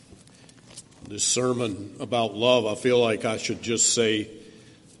This sermon about love, I feel like I should just say,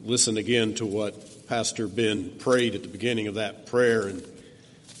 listen again to what Pastor Ben prayed at the beginning of that prayer, and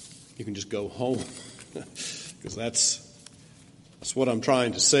you can just go home. Because that's what I'm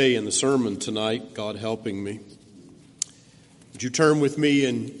trying to say in the sermon tonight, God helping me. Would you turn with me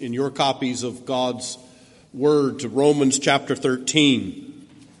in your copies of God's Word to Romans chapter 13.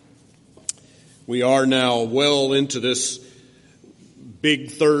 We are now well into this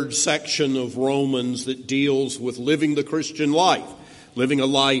big third section of Romans that deals with living the Christian life, living a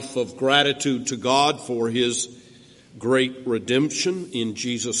life of gratitude to God for His great redemption in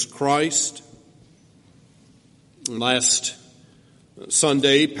Jesus Christ. Last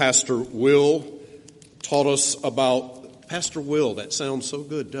Sunday, Pastor Will taught us about, Pastor Will, that sounds so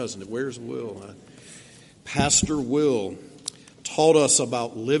good, doesn't it? Where's Will? Pastor Will taught us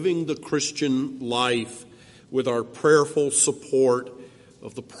about living the Christian life with our prayerful support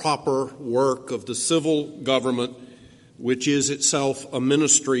of the proper work of the civil government, which is itself a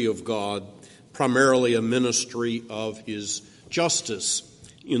ministry of God, primarily a ministry of His justice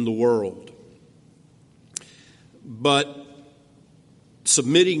in the world. But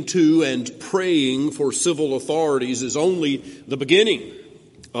submitting to and praying for civil authorities is only the beginning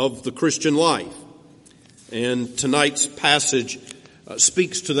of the Christian life. And tonight's passage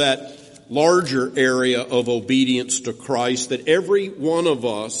speaks to that larger area of obedience to Christ that every one of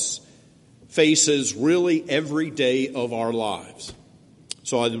us faces really every day of our lives.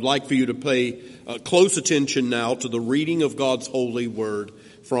 So I'd like for you to pay close attention now to the reading of God's holy word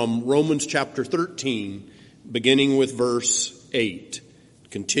from Romans chapter 13, beginning with verse 8,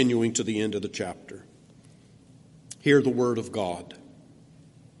 continuing to the end of the chapter. Hear the word of God.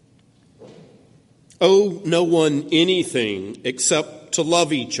 Owe no one anything except to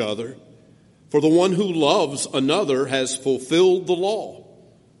love each other, for the one who loves another has fulfilled the law.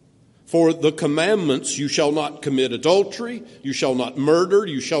 For the commandments, you shall not commit adultery, you shall not murder,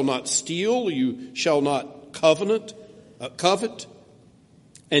 you shall not steal, you shall not covet,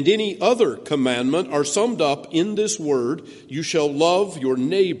 and any other commandment are summed up in this word, you shall love your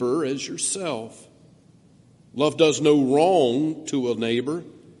neighbor as yourself. Love does no wrong to a neighbor.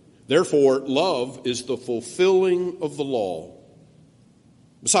 Therefore, love is the fulfilling of the law.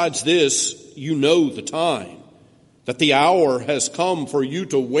 Besides this, you know the time, that the hour has come for you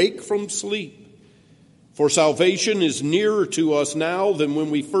to wake from sleep. For salvation is nearer to us now than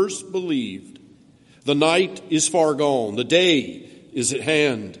when we first believed. The night is far gone, the day is at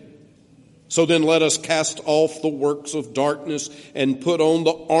hand. So then let us cast off the works of darkness and put on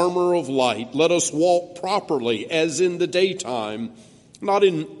the armor of light. Let us walk properly as in the daytime, not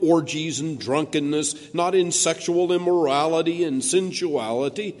in orgies and drunkenness, not in sexual immorality and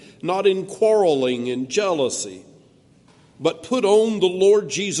sensuality, not in quarreling and jealousy, but put on the Lord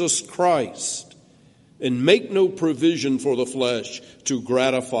Jesus Christ and make no provision for the flesh to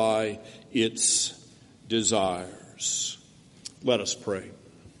gratify its desires. Let us pray.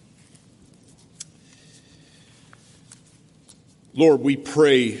 Lord, we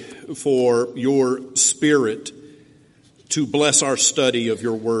pray for your Spirit to bless our study of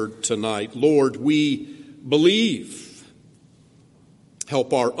your word tonight. Lord, we believe.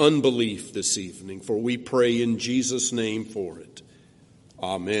 Help our unbelief this evening, for we pray in Jesus' name for it.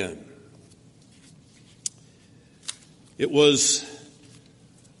 Amen. It was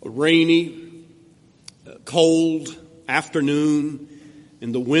a rainy, cold afternoon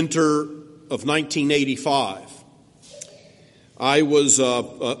in the winter of 1985. I was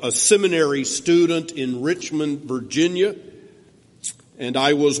a seminary student in Richmond, Virginia, and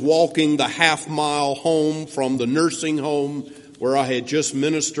I was walking the half-mile home from the nursing home where I had just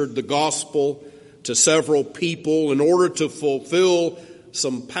ministered the gospel to several people in order to fulfill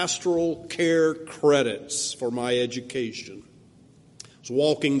some pastoral care credits for my education. I was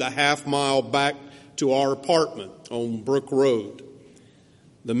walking the half-mile back to our apartment on Brook Road.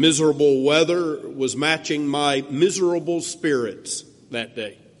 The miserable weather was matching my miserable spirits that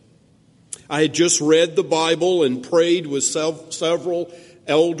day. I had just read the Bible and prayed with several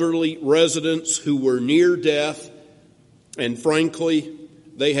elderly residents who were near death, and frankly,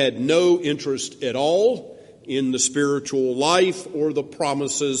 they had no interest at all in the spiritual life or the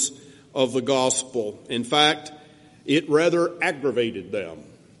promises of the gospel. In fact, it rather aggravated them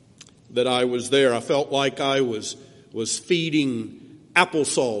that I was there. I felt like I was feeding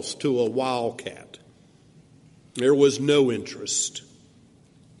applesauce to a wildcat. There was no interest.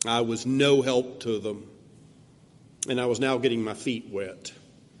 I was no help to them. And I was now getting my feet wet.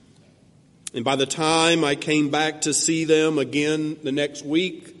 And by the time I came back to see them again the next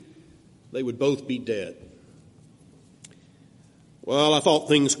week, they would both be dead. Well, I thought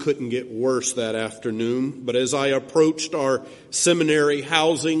things couldn't get worse that afternoon, but as I approached our seminary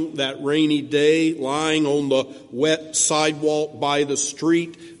housing that rainy day, lying on the wet sidewalk by the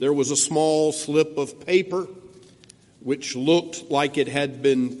street, there was a small slip of paper which looked like it had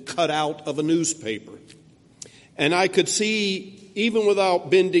been cut out of a newspaper. And I could see, even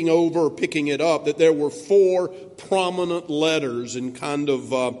without bending over or picking it up, that there were 4 prominent letters in kind of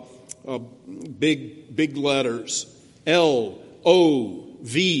big letters. L-O-V-E,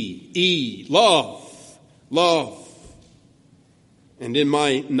 love, love. And in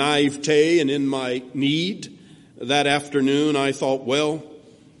my naivete and in my need that afternoon, I thought, well,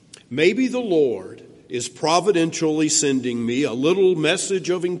 maybe the Lord is providentially sending me a little message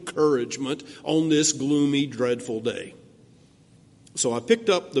of encouragement on this gloomy, dreadful day. So I picked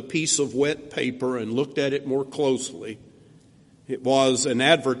up the piece of wet paper and looked at it more closely. It was an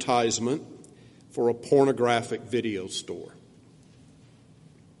advertisement for a pornographic video store.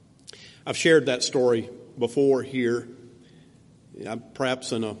 I've shared that story before here,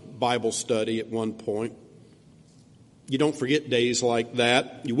 perhaps in a Bible study at one point. You don't forget days like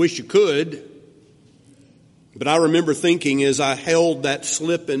that. You wish you could. But I remember thinking as I held that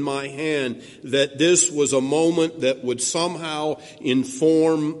slip in my hand that this was a moment that would somehow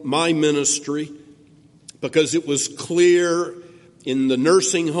inform my ministry, because it was clear in the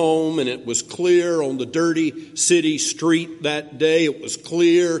nursing home and it was clear on the dirty city street that day. It was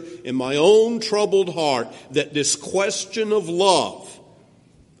clear in my own troubled heart that this question of love,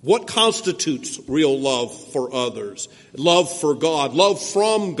 what constitutes real love for others, love for God, love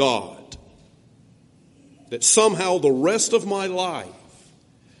from God, that somehow the rest of my life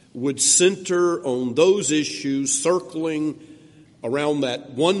would center on those issues circling around that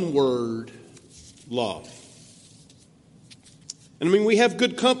one word, love. And I mean, we have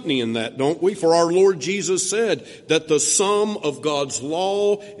good company in that, don't we? For our Lord Jesus said that the sum of God's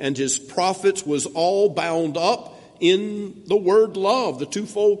law and His prophets was all bound up in the word love, the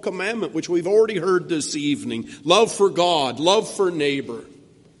twofold commandment, which we've already heard this evening. Love for God, love for neighbor.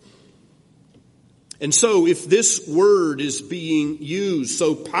 And so if this word is being used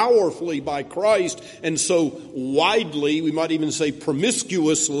so powerfully by Christ and so widely, we might even say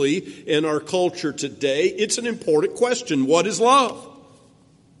promiscuously in our culture today, it's an important question. What is love?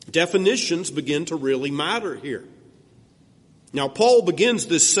 Definitions begin to really matter here. Now, Paul begins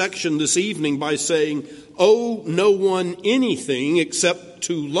this section this evening by saying, "Owe no one anything except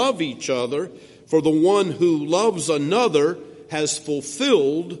to love each other, for the one who loves another has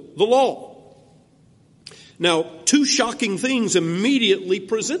fulfilled the law." Now, 2 shocking things immediately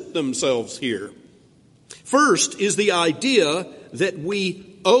present themselves here. First is the idea that we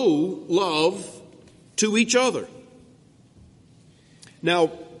owe love to each other.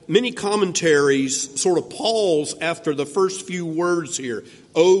 Now, many commentaries sort of pause after the first few words here,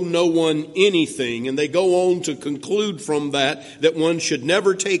 owe no one anything, and they go on to conclude from that one should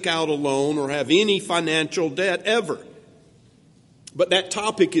never take out a loan or have any financial debt ever. But that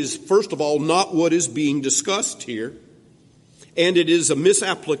topic is, first of all, not what is being discussed here. And it is a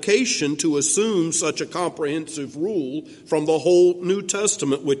misapplication to assume such a comprehensive rule from the whole New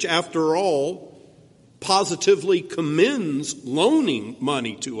Testament, which, after all, positively commends loaning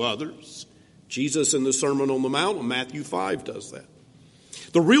money to others. Jesus in the Sermon on the Mount in Matthew 5 does that.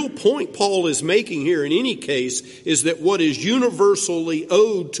 The real point Paul is making here in any case is that what is universally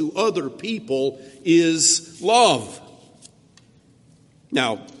owed to other people is love.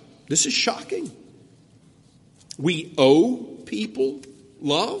 Now, this is shocking. We owe people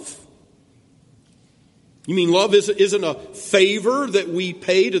love? You mean love isn't a favor that we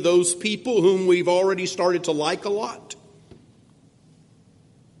pay to those people whom we've already started to like a lot?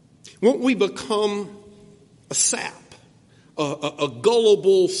 Won't we become a sap, a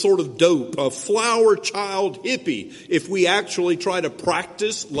gullible sort of dope, a flower child hippie, if we actually try to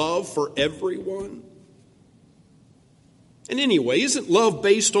practice love for everyone? And anyway, isn't love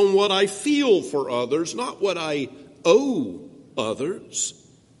based on what I feel for others, not what I owe others?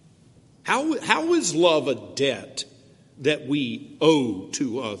 How is love a debt that we owe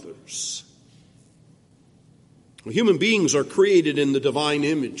to others? Well, human beings are created in the divine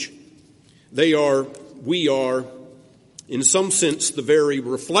image. We are, in some sense, the very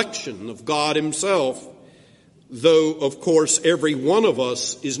reflection of God Himself, though, of course, every one of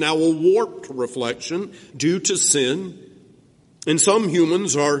us is now a warped reflection due to sin. And some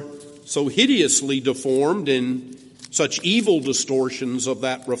humans are so hideously deformed in such evil distortions of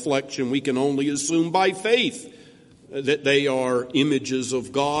that reflection, we can only assume by faith that they are images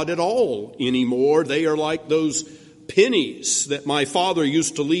of God at all anymore. They are like those pennies that my father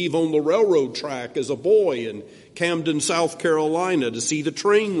used to leave on the railroad track as a boy and Camden, South Carolina, to see the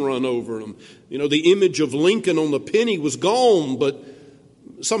train run over them. You know, the image of Lincoln on the penny was gone, but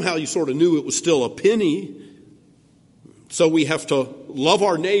somehow you sort of knew it was still a penny. So we have to love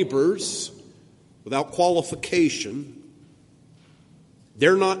our neighbors without qualification.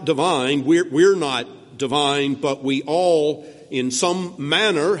 They're not divine. We're not divine, but we all, in some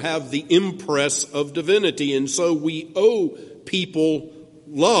manner, have the impress of divinity. And so we owe people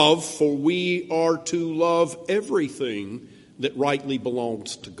love, for we are to love everything that rightly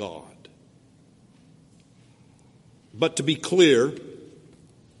belongs to God. But to be clear,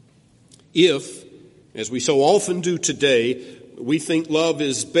 if, as we so often do today, we think love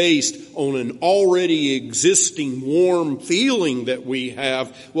is based on an already existing warm feeling that we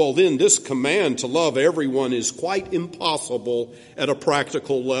have, well, then this command to love everyone is quite impossible at a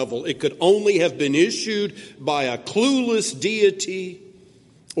practical level. It could only have been issued by a clueless deity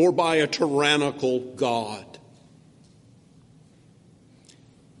or by a tyrannical God.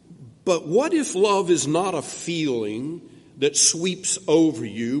 But what if love is not a feeling that sweeps over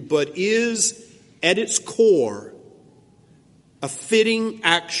you, but is at its core a fitting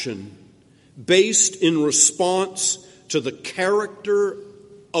action based in response to the character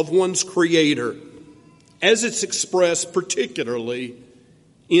of one's Creator, as it's expressed particularly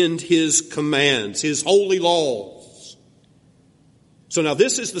in His commands, His holy laws? So now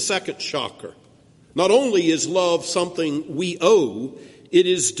this is the second shocker. Not only is love something we owe, it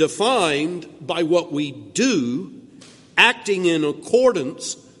is defined by what we do, acting in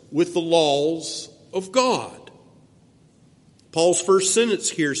accordance with the laws of God. Paul's first sentence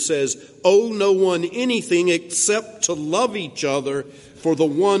here says, "Owe no one anything except to love each other, for the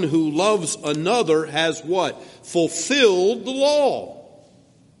one who loves another has" what? Fulfilled the law.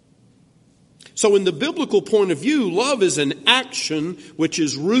 So in the biblical point of view, love is an action which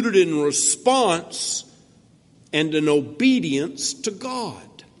is rooted in response and in obedience to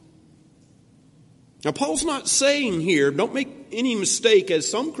God. Now, Paul's not saying here, don't make any mistake, as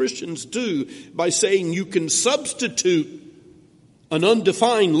some Christians do, by saying you can substitute an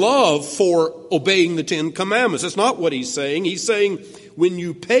undefined love for obeying the Ten Commandments. That's not what he's saying. He's saying when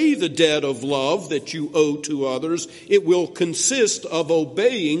you pay the debt of love that you owe to others, it will consist of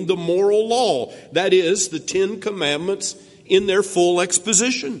obeying the moral law. That is, the Ten Commandments in their full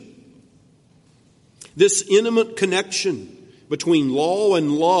exposition. This intimate connection between law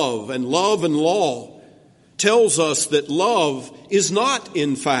and love and law tells us that love is not,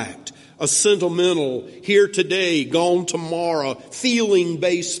 in fact, a sentimental, here today, gone tomorrow,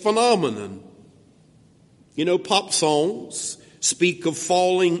 feeling-based phenomenon. You know, pop songs speak of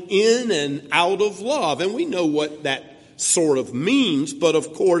falling in and out of love, and we know what that sort of means, but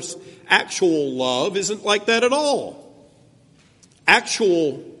of course, actual love isn't like that at all.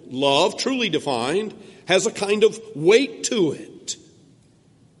 Actual love, truly defined, has a kind of weight to it.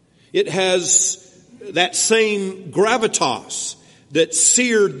 It has that same gravitas that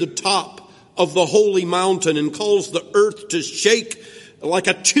seared the top of the holy mountain and caused the earth to shake like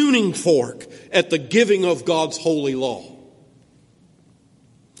a tuning fork at the giving of God's holy law.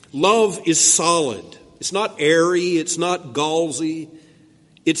 Love is solid. It's not airy. It's not gauzy.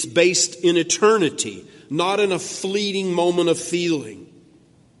 It's based in eternity, not in a fleeting moment of feeling.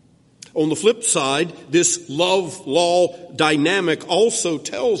 On the flip side, this love-law dynamic also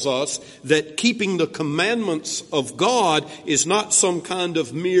tells us that keeping the commandments of God is not some kind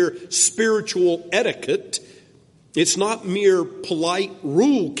of mere spiritual etiquette. It's not mere polite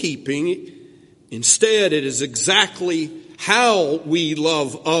rule-keeping. Instead, it is exactly how we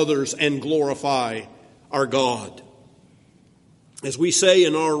love others and glorify our God. As we say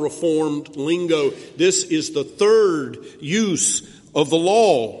in our Reformed lingo, this is the third use of the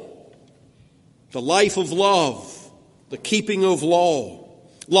law. The life of love, the keeping of law.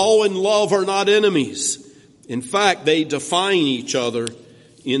 Law and love are not enemies. In fact, they define each other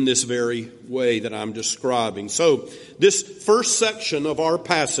in this very way that I'm describing. So, this first section of our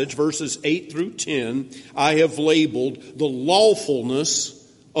passage, verses 8 through 10, I have labeled the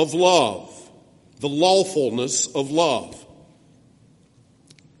lawfulness of love. The lawfulness of love.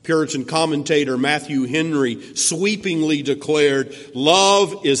 Puritan commentator Matthew Henry sweepingly declared,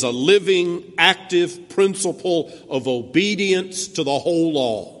 love is a living, active principle of obedience to the whole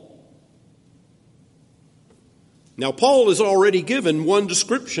law. Now, Paul has already given one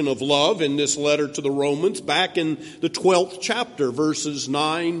description of love in this letter to the Romans back in the 12th chapter, verses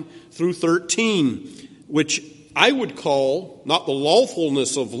 9 through 13, which I would call not the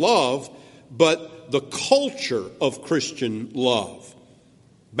lawfulness of love, but the culture of Christian love.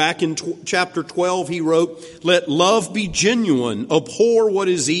 Back in chapter 12, he wrote, "Let love be genuine, abhor what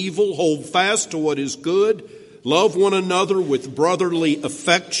is evil, hold fast to what is good, Love one another with brotherly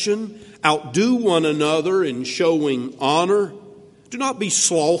affection. Outdo one another in showing honor. Do not be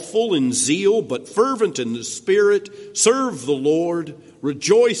slothful in zeal, but fervent in the Spirit. Serve the Lord.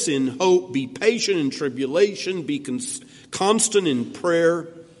 Rejoice in hope. Be patient in tribulation. Be constant in prayer.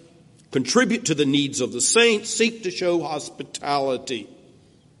 Contribute to the needs of the saints. Seek to show hospitality.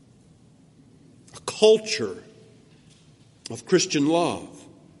 A culture of Christian love.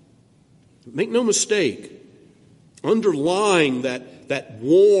 Make no mistake, underlying that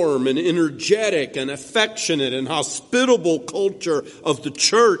warm and energetic and affectionate and hospitable culture of the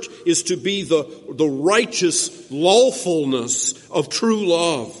church is to be the righteous lawfulness of true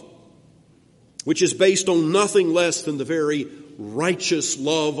love, which is based on nothing less than the very righteous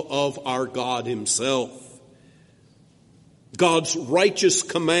love of our God Himself. God's righteous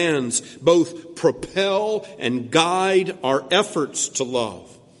commands both propel and guide our efforts to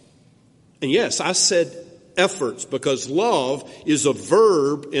love. And yes, I said efforts because love is a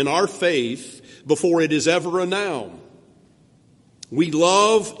verb in our faith before it is ever a noun. We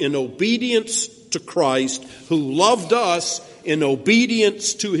love in obedience to Christ, who loved us in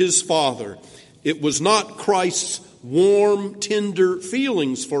obedience to His Father. It was not Christ's warm, tender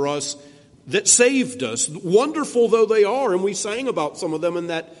feelings for us that saved us, wonderful though they are, and we sang about some of them in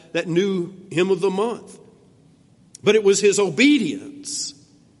that new hymn of the month. But it was His obedience.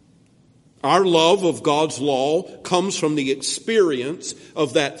 Our love of God's law comes from the experience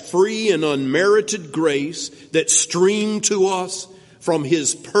of that free and unmerited grace that streamed to us from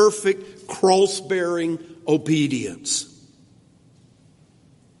His perfect cross-bearing obedience.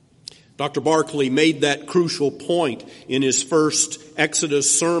 Dr. Barclay made that crucial point in his first Exodus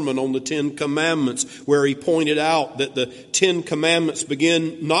sermon on the Ten Commandments, where he pointed out that the Ten Commandments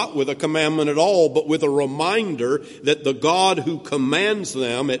begin not with a commandment at all, but with a reminder that the God who commands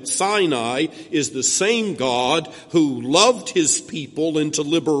them at Sinai is the same God who loved His people into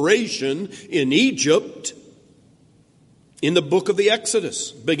liberation in Egypt in the book of the Exodus,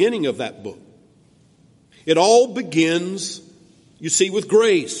 beginning of that book. It all begins, you see, with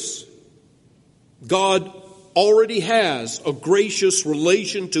grace. God already has a gracious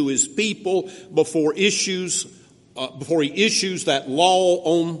relation to His people before He issues that law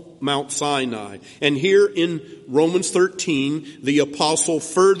on Mount Sinai. And here in Romans 13, the apostle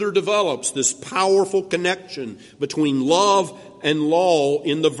further develops this powerful connection between love and law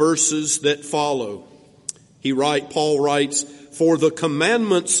in the verses that follow. Paul writes, "For the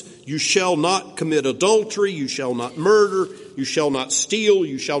commandments, you shall not commit adultery, you shall not murder, you shall not steal,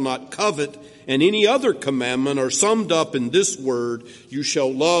 you shall not covet, and any other commandment are summed up in this word, you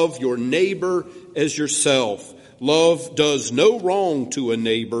shall love your neighbor as yourself. Love does no wrong to a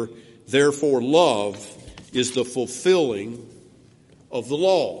neighbor, therefore love is the fulfilling of the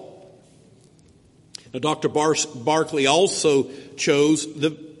law." Now, Dr. Barclay also chose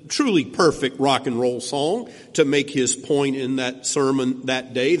the truly perfect rock and roll song to make his point in that sermon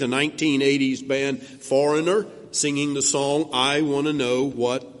that day. The 1980s band Foreigner singing the song, "I Want to Know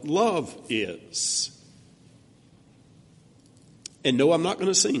What Love Is." And no, I'm not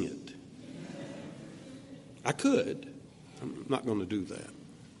going to sing it. I could. I'm not going to do that.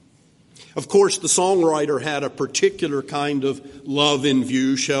 Of course, the songwriter had a particular kind of love in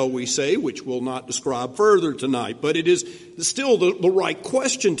view, shall we say, which we'll not describe further tonight. But it is still the right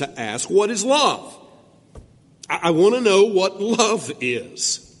question to ask. What is love? I want to know what love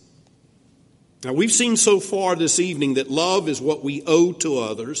is. Now, we've seen so far this evening that love is what we owe to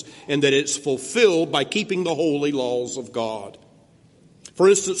others and that it's fulfilled by keeping the holy laws of God. For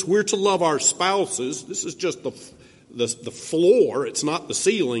instance, we're to love our spouses. This is just the floor. It's not the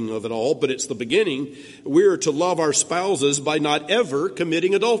ceiling of it all, but it's the beginning. We're to love our spouses by not ever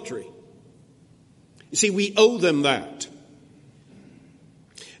committing adultery. You see, we owe them that.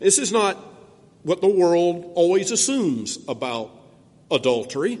 This is not what the world always assumes about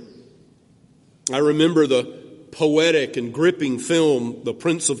adultery. I remember the poetic and gripping film, The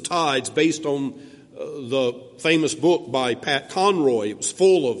Prince of Tides, based on the famous book by Pat Conroy. It was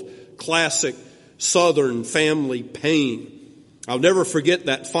full of classic Southern family pain. I'll never forget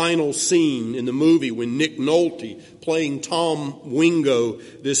that final scene in the movie when Nick Nolte, playing Tom Wingo,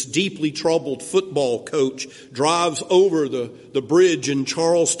 this deeply troubled football coach, drives over the bridge in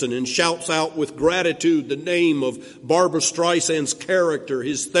Charleston and shouts out with gratitude the name of Barbra Streisand's character,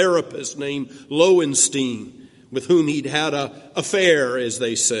 his therapist named Lowenstein, with whom he'd had an affair, as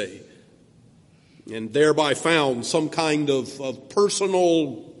they say, and thereby found some kind of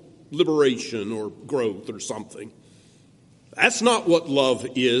personal liberation or growth or something. That's not what love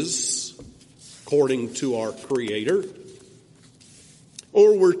is, according to our Creator.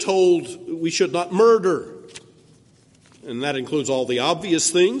 Or we're told we should not murder. And that includes all the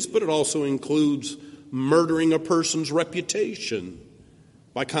obvious things, but it also includes murdering a person's reputation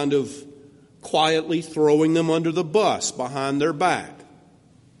by kind of quietly throwing them under the bus behind their back.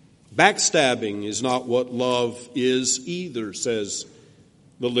 Backstabbing is not what love is either, says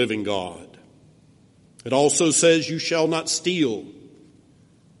the living God. It also says you shall not steal.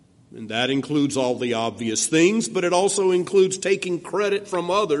 And that includes all the obvious things, but it also includes taking credit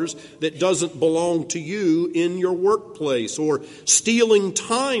from others that doesn't belong to you in your workplace, or stealing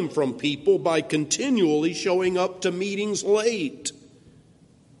time from people by continually showing up to meetings late.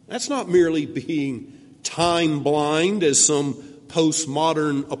 That's not merely being time blind, as some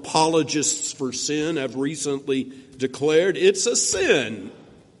postmodern apologists for sin have recently declared. It's a sin.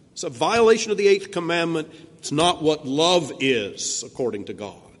 It's a violation of the 8th commandment. It's not what love is, according to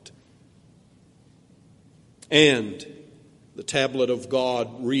God. And the tablet of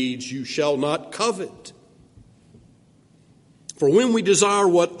God reads, you shall not covet. For when we desire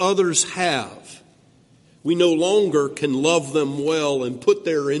what others have, we no longer can love them well and put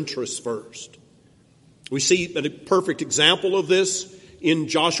their interests first. We see a perfect example of this in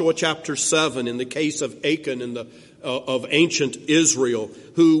Joshua chapter 7, in the case of Achan and of ancient Israel,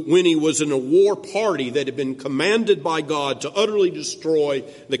 who, when he was in a war party that had been commanded by God to utterly destroy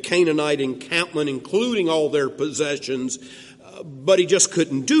the Canaanite encampment, including all their possessions, but he just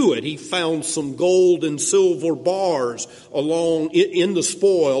couldn't do it. He found some gold and silver bars along in the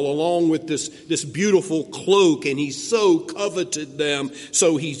spoil, along with this beautiful cloak, and he so coveted them,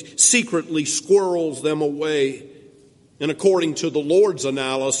 so he secretly squirrels them away. And according to the Lord's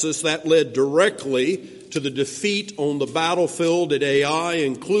analysis, that led directly to the defeat on the battlefield at Ai,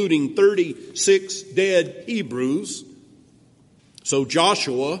 including 36 dead Hebrews. So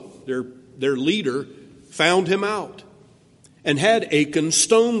Joshua, their leader, found him out and had Achan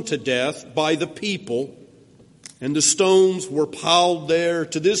stoned to death by the people. And the stones were piled there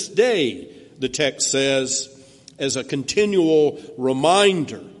to this day, the text says, as a continual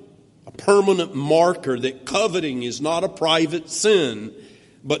reminder, a permanent marker that coveting is not a private sin,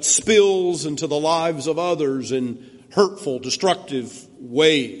 but spills into the lives of others in hurtful, destructive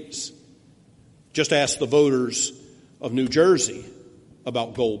ways. Just ask the voters of New Jersey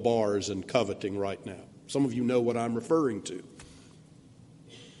about gold bars and coveting right now. Some of you know what I'm referring to.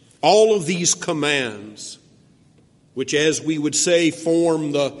 All of these commands, which, as we would say,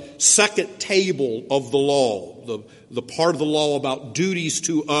 form the second table of the law, the part of the law about duties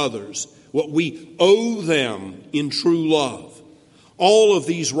to others, what we owe them in true love. All of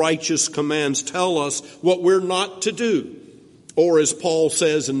these righteous commands tell us what we're not to do. Or as Paul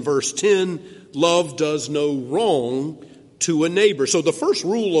says in verse 10, love does no wrong to a neighbor. So the first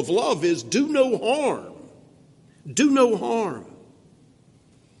rule of love is do no harm. Do no harm.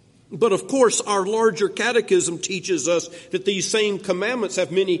 But of course, our larger catechism teaches us that these same commandments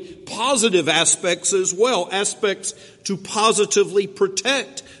have many positive aspects as well, aspects to positively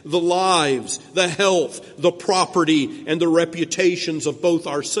protect the lives, the health, the property, and the reputations of both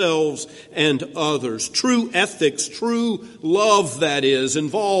ourselves and others. True ethics, true love, that is,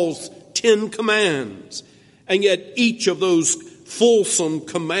 involves 10 commands. And yet each of those fulsome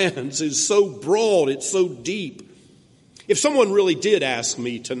commands is so broad, it's so deep. If someone really did ask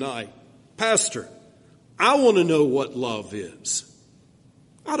me tonight, Pastor, I want to know what love is,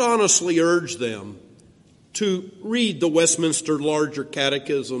 I'd honestly urge them to read the Westminster Larger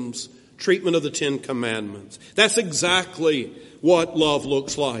Catechism's treatment of the 10 Commandments. That's exactly what love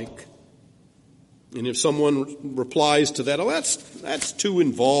looks like. And if someone replies to that, oh, that's too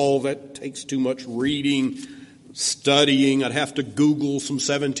involved, that takes too much reading, studying, I'd have to Google some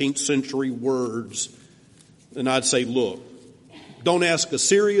 17th century words, then I'd say, look, don't ask a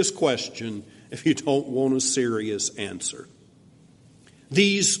serious question if you don't want a serious answer.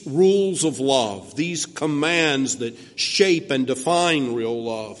 These rules of love, these commands that shape and define real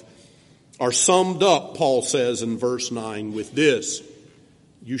love, are summed up, Paul says in verse 9, with this: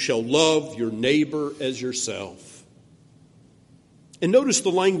 you shall love your neighbor as yourself. And notice the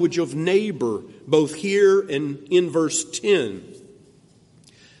language of neighbor, both here and in verse 10.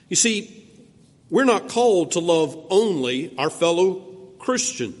 You see, we're not called to love only our fellow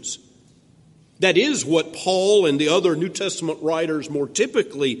Christians. That is what Paul and the other New Testament writers more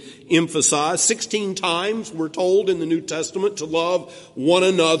typically emphasize. 16 times we're told in the New Testament to love one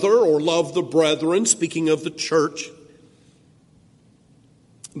another or love the brethren, speaking of the church.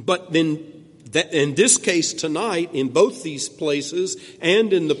 But then in this case tonight, in both these places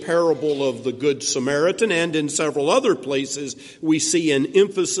and in the parable of the Good Samaritan and in several other places, we see an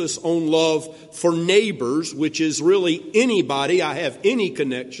emphasis on love for neighbors, which is really anybody I have any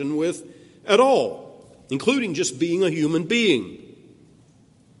connection with at all. including just being a human being.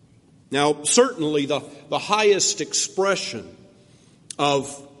 Now, certainly the highest expression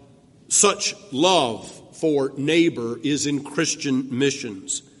of such love for neighbor is in Christian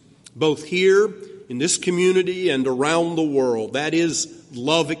missions, both here in this community and around the world. That is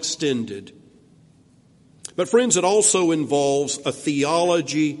love extended. But friends, it also involves a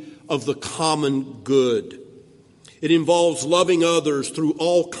theology of the common good. It involves loving others through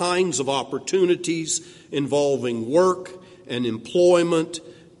all kinds of opportunities involving work and employment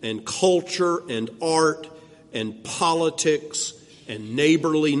and culture and art and politics and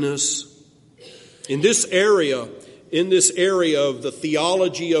neighborliness. In this area of the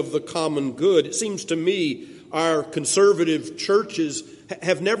theology of the common good, it seems to me our conservative churches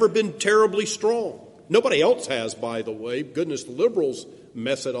have never been terribly strong. Nobody else has, by the way. Goodness, the liberals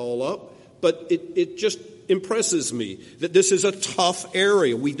mess it all up. But it just impresses me that this is a tough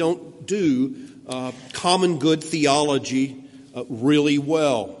area. We don't do common good theology really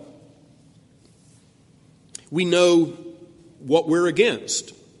well. We know what we're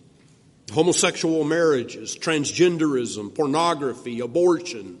against: homosexual marriages, transgenderism, pornography,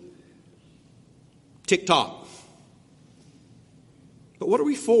 abortion, TikTok. But what are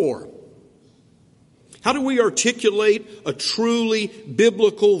we for? How do we articulate a truly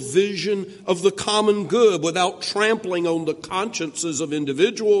biblical vision of the common good without trampling on the consciences of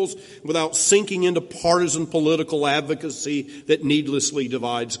individuals, without sinking into partisan political advocacy that needlessly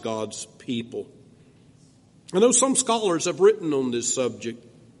divides God's people? I know some scholars have written on this subject.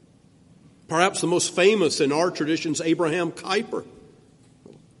 Perhaps the most famous in our tradition is Abraham Kuyper.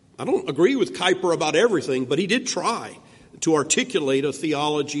 I don't agree with Kuyper about everything, but he did try to articulate a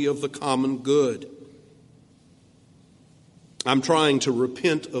theology of the common good. I'm trying to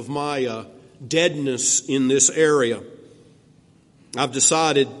repent of my deadness in this area. I've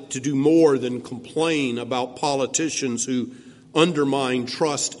decided to do more than complain about politicians who undermine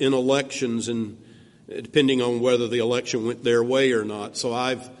trust in elections, and depending on whether the election went their way or not. So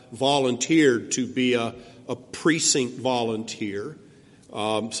I've volunteered to be a precinct volunteer.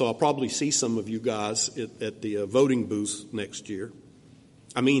 So I'll probably see some of you guys at the voting booth next year.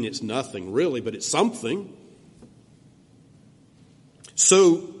 I mean, it's nothing really, but it's something.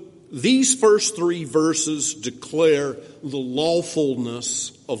 So these first three verses declare the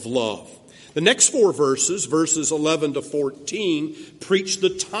lawfulness of love. The next four verses, verses 11 to 14, preach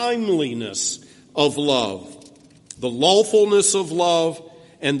the timeliness of love, the lawfulness of love,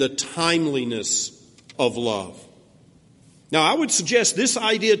 and the timeliness of love. Now, I would suggest this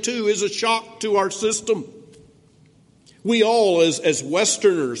idea, too, is a shock to our system. We all, as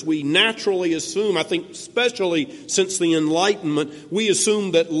Westerners, we naturally assume, I think especially since the Enlightenment, we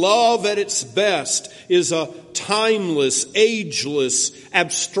assume that love at its best is a timeless, ageless,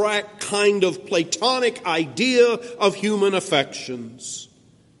 abstract kind of Platonic idea of human affections.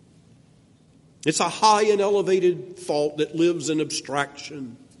 It's a high and elevated thought that lives in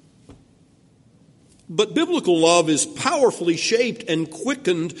abstraction. But biblical love is powerfully shaped and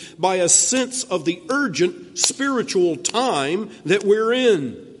quickened by a sense of the urgent spiritual time that we're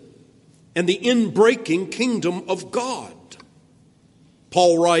in and the inbreaking kingdom of God.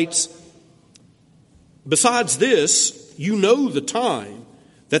 Paul writes, "Besides this, you know the time,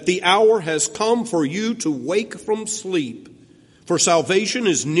 that the hour has come for you to wake from sleep. For salvation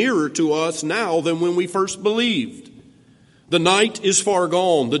is nearer to us now than when we first believed. The night is far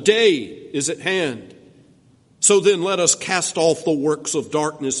gone, the day is at hand. So then let us cast off the works of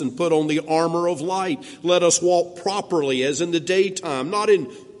darkness and put on the armor of light. Let us walk properly as in the daytime, not in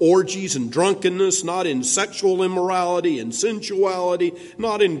orgies and drunkenness, not in sexual immorality and sensuality,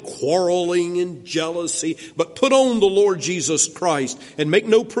 not in quarreling and jealousy, but put on the Lord Jesus Christ and make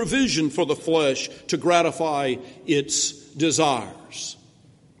no provision for the flesh to gratify its desires."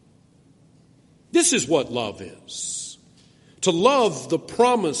 This is what love is. To love the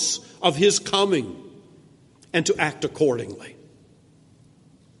promise of His coming and to act accordingly.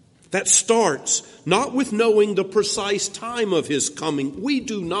 That starts not with knowing the precise time of His coming. We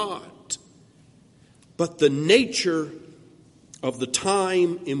do not. But the nature of the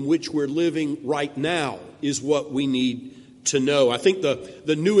time in which we're living right now is what we need to know. I think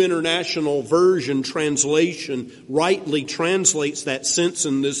the New International Version translation rightly translates that sense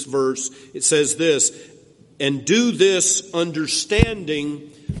in this verse. It says this, "And do this understanding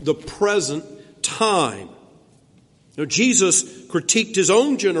the present time." Now, Jesus critiqued His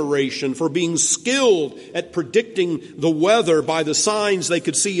own generation for being skilled at predicting the weather by the signs they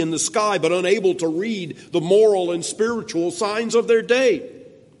could see in the sky, but unable to read the moral and spiritual signs of their day.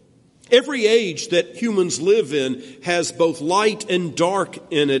 Every age that humans live in has both light and dark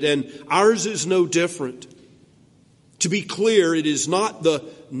in it, and ours is no different. To be clear, it is not the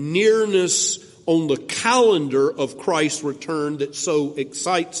nearness on the calendar of Christ's return that so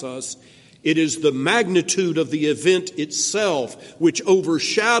excites us. It is the magnitude of the event itself which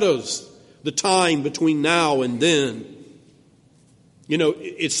overshadows the time between now and then. You know,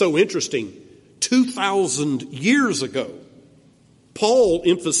 it's so interesting. 2,000 years ago, Paul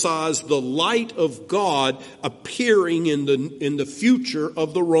emphasized the light of God appearing in the future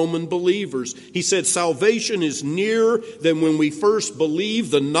of the Roman believers. He said, salvation is nearer than when we first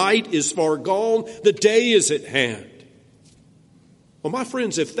believed. The night is far gone. The day is at hand. Well, my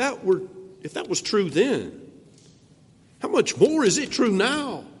friends, if that was true then, how much more is it true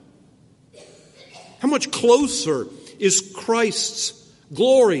now? How much closer is Christ's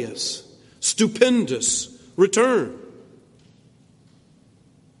glorious, stupendous return?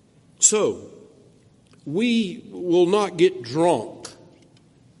 So, we will not get drunk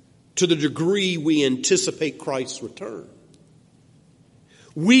to the degree we anticipate Christ's return.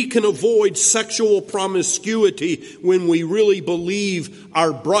 We can avoid sexual promiscuity when we really believe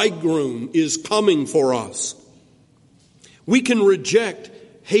our bridegroom is coming for us. We can reject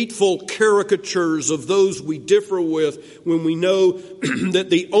hateful caricatures of those we differ with when we know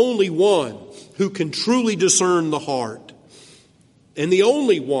that the only one who can truly discern the heart and the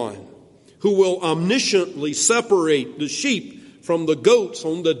only one who will omnisciently separate the sheep from the goats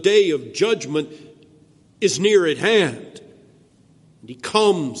on the day of judgment is near at hand. And he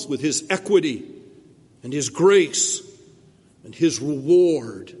comes with his equity and his grace and his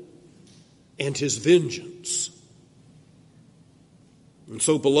reward and his vengeance. And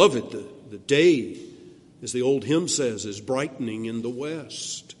so, beloved, the day, as the old hymn says, is brightening in the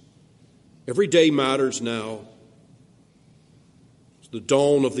west. Every day matters now. The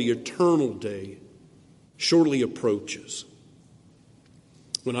dawn of the eternal day surely approaches.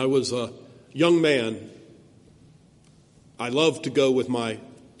 When I was a young man, I loved to go with my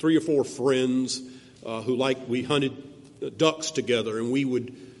 3 or 4 friends we hunted ducks together, and we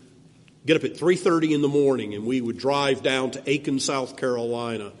would get up at 3:30 in the morning, and we would drive down to Aiken, South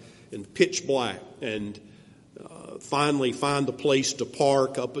Carolina, in pitch black, and finally find the place to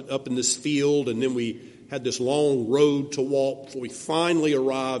park up in this field, and then we had this long road to walk before we finally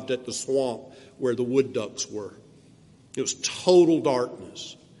arrived at the swamp where the wood ducks were. It was total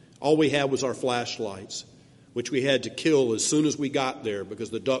darkness. All we had was our flashlights, which we had to kill as soon as we got there because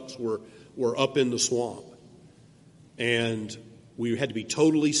the ducks were up in the swamp. And we had to be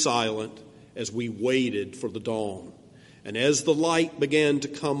totally silent as we waited for the dawn. And as the light began to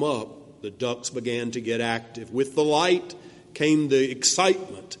come up, the ducks began to get active. With the light came the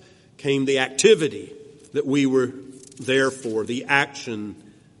excitement, came the activity that we were there for. The action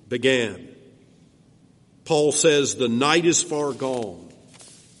began. Paul says the night is far gone.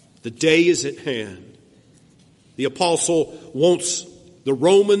 The day is at hand. The apostle wants the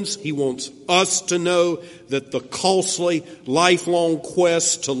Romans, he wants us to know that the costly, lifelong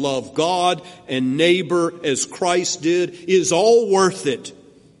quest to love God and neighbor as Christ did is all worth it,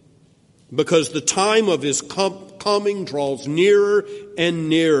 because the time of his coming draws nearer and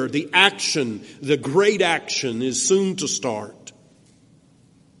nearer. The action, the great action, is soon to start.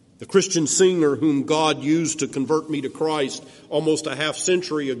 The Christian singer whom God used to convert me to Christ almost a half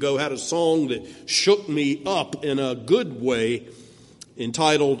century ago had a song that shook me up in a good way,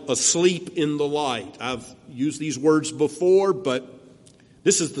 entitled Asleep in the Light. I've used these words before, but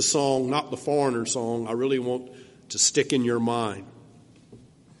this is the song, not the Foreigner song, I really want to stick in your mind.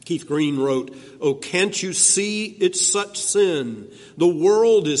 Keith Green wrote, "Oh, can't you see it's such sin? The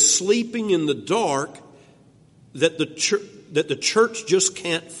world is sleeping in the dark that the church just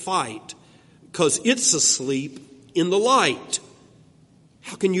can't fight because it's asleep in the light.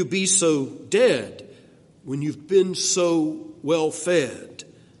 How can you be so dead when you've been so well fed?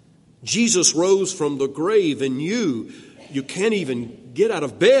 Jesus rose from the grave and you can't even get out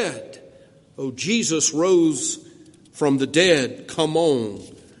of bed. Oh, Jesus rose from the dead. Come on,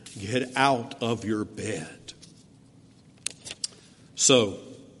 get out of your bed." So,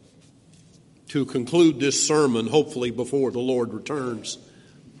 to conclude this sermon, hopefully before the Lord returns,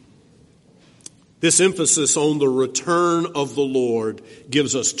 this emphasis on the return of the Lord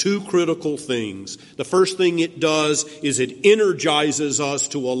gives us 2 critical things. The first thing it does is it energizes us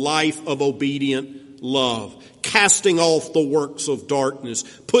to a life of obedient love, casting off the works of darkness,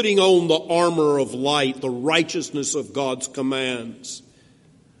 putting on the armor of light, the righteousness of God's commands.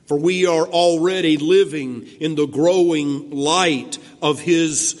 For we are already living in the growing light of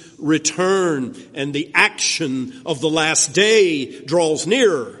his return, and the action of the last day draws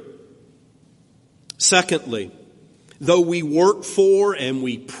nearer. Secondly, though we work for and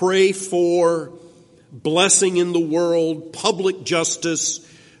we pray for blessing in the world, public justice,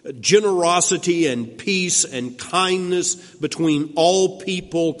 generosity and peace and kindness between all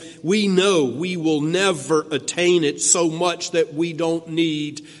people, we know we will never attain it so much that we don't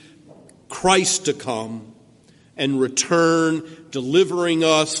need Christ to come and return, delivering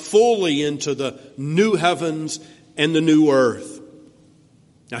us fully into the new heavens and the new earth.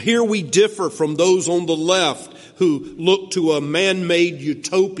 Now here we differ from those on the left who look to a man-made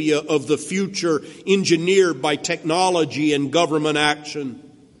utopia of the future engineered by technology and government action.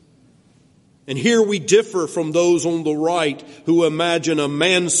 And here we differ from those on the right who imagine a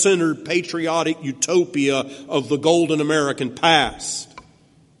man-centered patriotic utopia of the golden American past.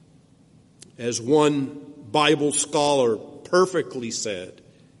 As one Bible scholar perfectly said,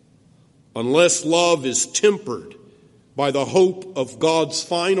 unless love is tempered by the hope of God's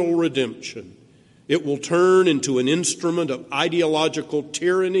final redemption, it will turn into an instrument of ideological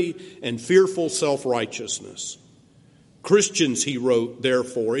tyranny and fearful self-righteousness. Christians, he wrote,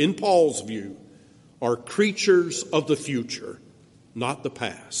 therefore, in Paul's view, are creatures of the future, not the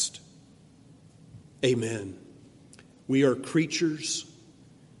past. Amen. We are creatures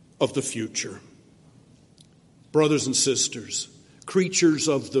of the future. Brothers and sisters, creatures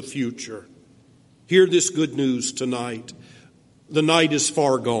of the future, hear this good news tonight. The night is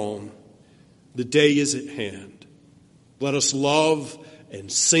far gone. The day is at hand. Let us love and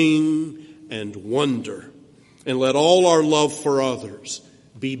sing and wonder, and let all our love for others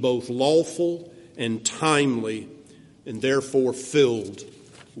be both lawful and timely, and therefore filled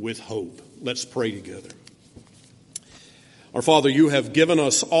with hope. Let's pray together. Our Father, you have given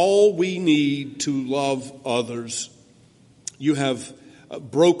us all we need to love others. You have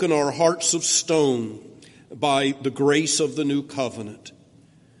broken our hearts of stone by the grace of the new covenant.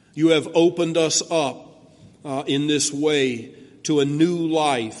 You have opened us up in this way to a new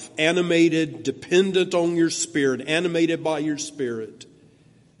life, animated, dependent on your Spirit, animated by your Spirit,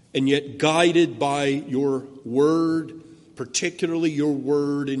 and yet guided by your word, particularly your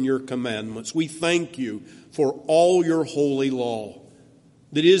word and your commandments. We thank you for all your holy law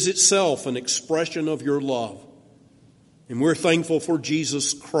that is itself an expression of your love. And we're thankful for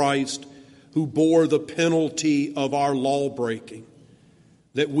Jesus Christ, who bore the penalty of our law breaking,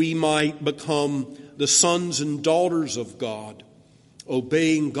 that we might become the sons and daughters of God,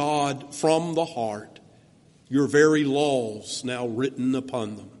 obeying God from the heart, your very laws now written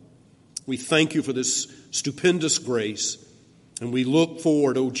upon them. We thank you for this stupendous grace, and we look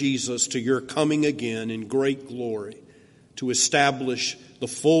forward, O Jesus, to your coming again in great glory to establish the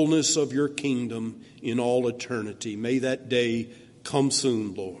fullness of your kingdom in all eternity. May that day come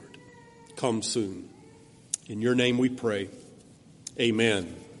soon, Lord. Come soon. In your name we pray.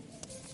 Amen.